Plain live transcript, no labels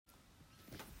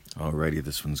Alrighty,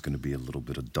 this one's going to be a little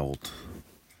bit adult.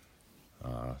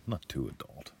 Not too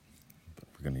adult, but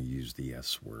we're going to use the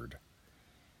S word.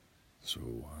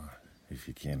 So if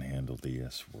you can't handle the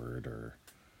S word or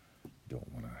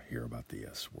don't want to hear about the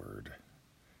S word,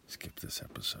 skip this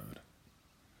episode.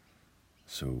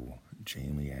 So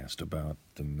Jamie asked about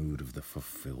the mood of the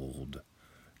fulfilled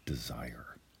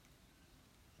desire.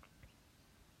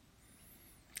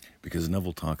 Because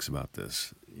Neville talks about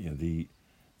this,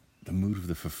 the mood of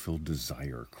the fulfilled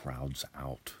desire crowds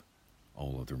out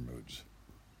all other moods.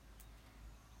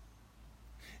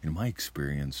 In my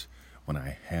experience, when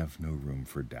I have no room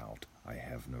for doubt, I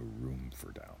have no room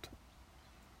for doubt.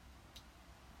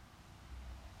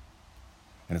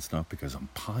 And it's not because I'm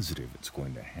positive it's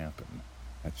going to happen.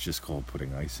 That's just called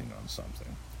putting icing on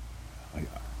something.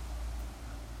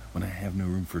 When I have no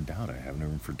room for doubt, I have no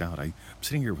room for doubt. I'm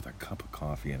sitting here with a cup of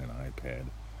coffee and an iPad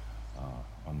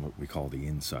on what we call the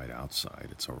inside-outside.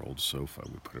 It's our old sofa.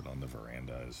 We put it on the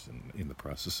veranda. In the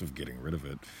process of getting rid of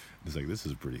it. It's like, this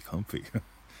is pretty comfy.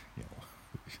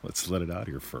 Let's let it out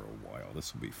here for a while.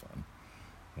 This will be fun.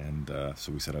 And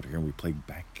so we sat out here and we played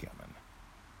backgammon.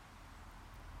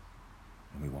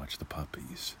 And we watched the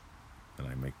puppies. And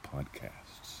I make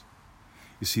podcasts.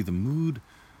 You see, the mood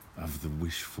of the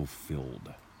wish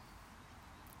fulfilled.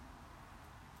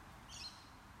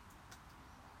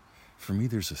 For me,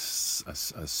 there's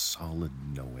a solid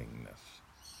knowingness.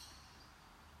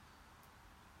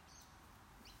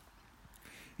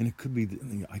 And it could be,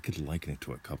 I could liken it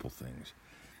to a couple things.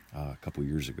 A couple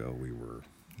years ago, we were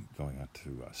going out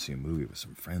to see a movie with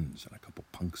some friends, and a couple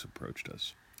punks approached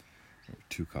us. There were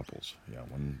two couples. The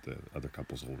other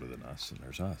couple's older than us, and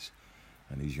there's us.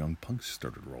 And these young punks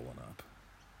started rolling up.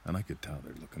 And I could tell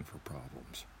they're looking for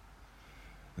problems.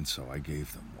 And so I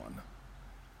gave them one.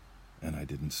 And I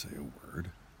didn't say a word.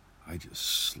 I just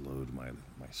slowed my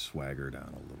swagger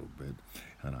down a little bit.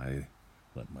 And I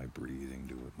let my breathing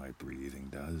do what my breathing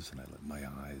does. And I let my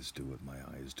eyes do what my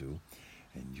eyes do.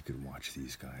 And you could watch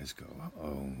these guys go,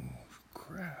 oh,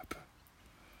 crap.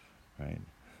 Right?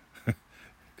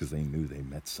 Because they knew they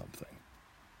met something.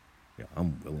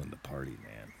 I'm willing to party,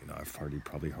 man. I've partied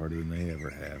probably harder than they ever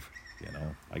have.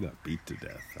 I got beat to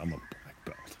death. I'm a black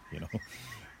belt,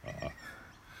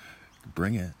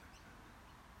 Bring it.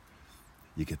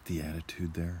 You get the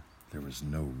attitude there? There was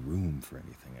no room for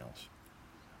anything else.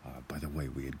 By the way,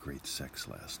 we had great sex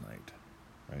last night,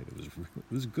 right? It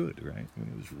was good, right?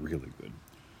 It was really good.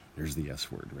 There's the S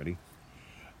word, ready?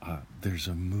 There's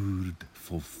a mood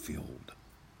fulfilled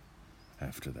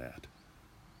after that.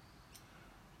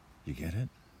 You get it?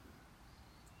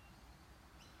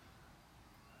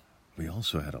 We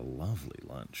also had a lovely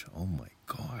lunch. Oh my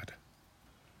God.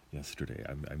 Yesterday,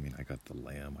 I got the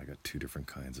lamb. I got 2 different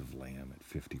kinds of lamb at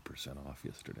 50% off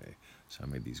yesterday. So I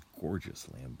made these gorgeous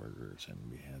lamb burgers, and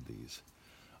we had these,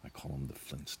 I call them the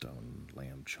Flintstone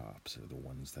lamb chops. They're the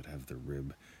ones that have the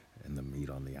rib and the meat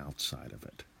on the outside of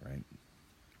it, right?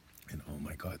 And oh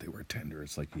my God, they were tender.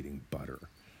 It's like eating butter.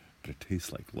 But it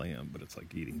tastes like lamb, but it's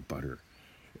like eating butter.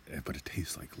 But it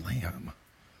tastes like lamb.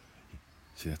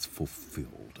 See, that's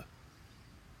fulfilled.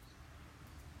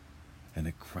 And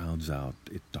it crowds out,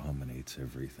 it dominates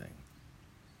everything.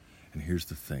 And here's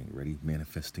the thing, ready?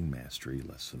 Manifesting Mastery,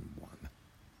 Lesson 1.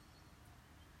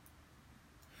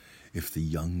 If the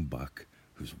young buck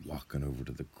who's walking over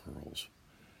to the girls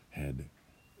had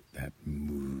that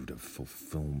mood of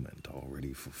fulfillment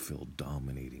already fulfilled,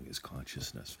 dominating his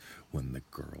consciousness, when the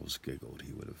girls giggled,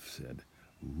 he would have said,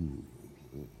 ooh.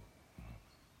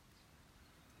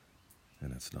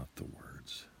 And it's not the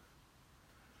words.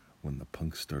 When the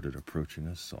punks started approaching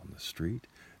us on the street,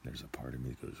 there's a part of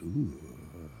me that goes, ooh,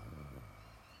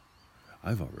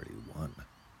 I've already won.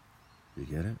 You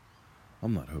get it?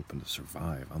 I'm not hoping to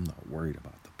survive. I'm not worried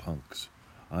about the punks.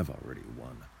 I've already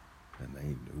won. And they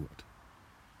knew it.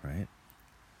 Right?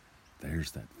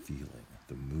 There's that feeling,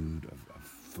 the mood of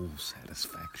full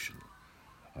satisfaction,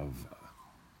 of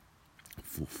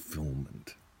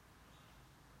fulfillment.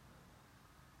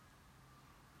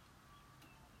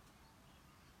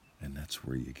 And that's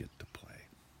where you get to play.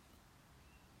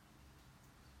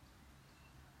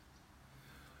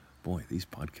 Boy, these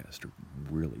podcasts are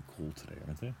really cool today,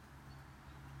 aren't they?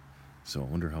 So I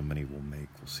wonder how many we'll make.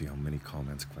 We'll see how many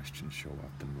comments, questions show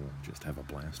up, and we'll just have a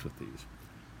blast with these.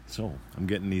 So I'm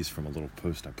getting these from a little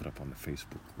post I put up on the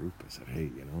Facebook group. I said, hey,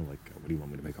 what do you want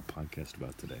me to make a podcast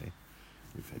about today?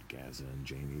 We've had Gaza and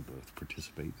Jamie both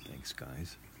participate. Thanks,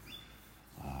 guys.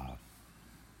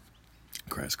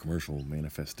 Crass commercial,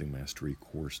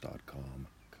 manifestingmasterycourse.com.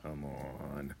 Come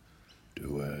on,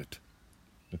 do it.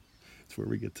 It's where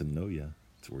we get to know you.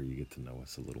 It's where you get to know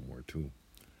us a little more too.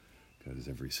 Because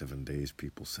every 7 days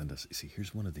people send us, see,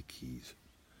 here's one of the keys.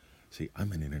 See,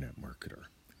 I'm an internet marketer,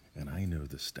 and I know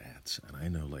the stats, and I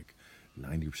know like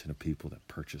 90% of people that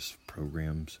purchase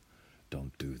programs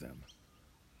don't do them,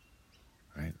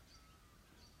 right?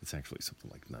 It's actually something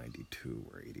like 92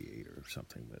 or 88 or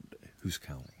something, but who's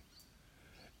counting?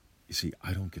 You see,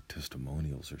 I don't get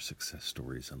testimonials or success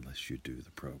stories unless you do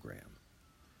the program.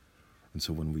 And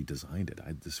so when we designed it, I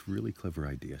had this really clever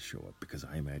idea show up because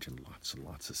I imagined lots and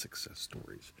lots of success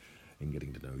stories and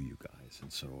getting to know you guys.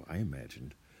 And so I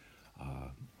imagined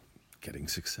getting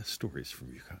success stories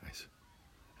from you guys.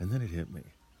 And then it hit me.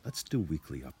 Let's do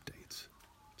weekly updates,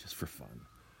 just for fun.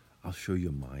 I'll show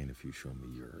you mine if you show me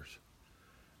yours.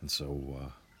 And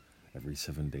so every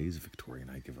 7 days, Victoria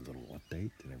and I give a little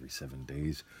update. And every 7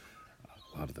 days,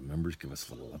 a lot of the members give us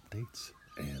little updates.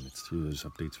 And it's through those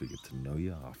updates we get to know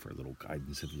you, offer a little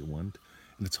guidance if you want.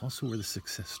 And it's also where the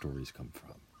success stories come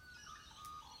from.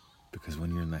 Because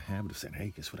when you're in the habit of saying,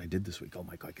 hey, guess what I did this week? Oh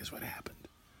my God, guess what happened?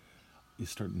 You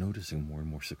start noticing more and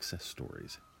more success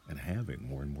stories and having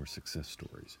more and more success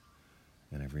stories.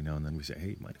 And every now and then we say,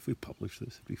 hey, mind if we publish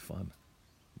this? It'd be fun.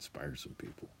 Inspire some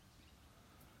people.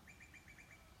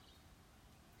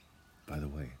 By the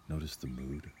way, notice the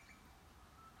mood.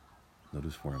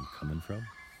 Notice where I'm coming from.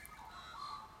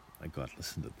 My God,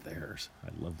 listen to theirs. I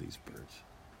love these birds.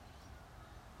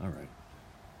 All right.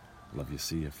 Love you.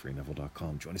 See you.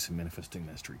 FreeNeville.com. Join us in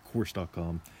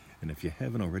ManifestingMasteryCourse.com. And if you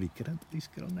haven't already, at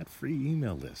least get on that free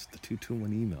email list, the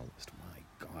 221 email list.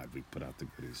 My God, we put out the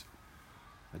goodies.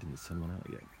 I didn't send one out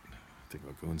yet. I think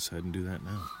I'll go inside and do that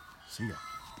now. See ya.